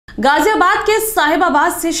गाजियाबाद के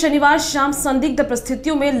साहिबाबाद से शनिवार शाम संदिग्ध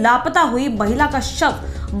परिस्थितियों में लापता हुई महिला का शव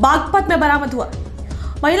बागपत में बरामद हुआ।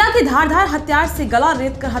 महिला की धारदार हथियार से गला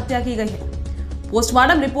रेतकर हत्या की गई है।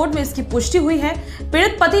 पोस्टमार्टम रिपोर्ट में इसकी पुष्टि हुई है।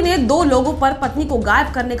 पीड़ित पति ने 2 लोगों पर पत्नी को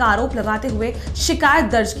गायब करने का आरोप लगाते हुए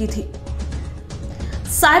शिकायत दर्ज की थी।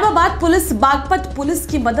 साहिबाबाद पुलिस बागपत पुलिस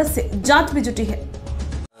की मदद से जांच में जुटी है।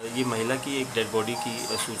 ये महिला की एक डेड बॉडी की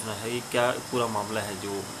सूचना है। ये क्या पूरा मामला है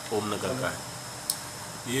जो ओमनगर का है?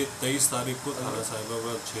 ये 23 तारीख को थाना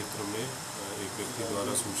साहिबाबाद क्षेत्र में एक व्यक्ति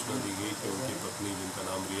द्वारा सूचना दी गई कि उनकी पत्नी, जिनका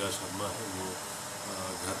नाम रिया शर्मा है, वो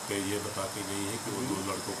घर पे ये बता के गई है कि वो 2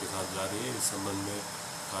 लड़कों के साथ जा रही है। इस संबंध में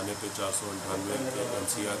थाने पे 498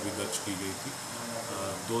 NCR भी दर्ज की गई थी।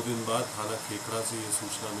 2 दिन बाद थाना खेखड़ा से ये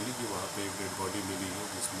सूचना मिली कि वहाँ पे एक डेड बॉडी मिली है,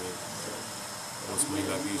 जिसमें उस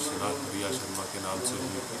महिला की शिनाख्त रिया शर्मा के नाम से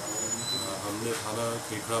हुई थी। हमने थाना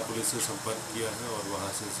खेखड़ा पुलिस से संपर्क किया है और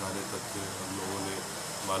वहाँ से सारे तथ्य हम लोगों ने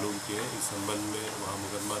मालूम किए। इस संबंध में वहाँ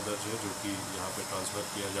मुकदमा दर्ज है, जो कि यहाँ पे ट्रांसफ़र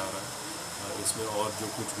किया जा रहा है। इसमें और जो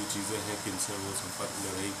कुछ भी चीज़ें हैं, किनसे वो संपर्क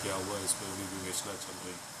में नहीं किया हुआ, इस पर भी विवेचना चल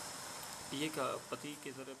रही है। ये पति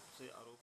की तरफ से आरोप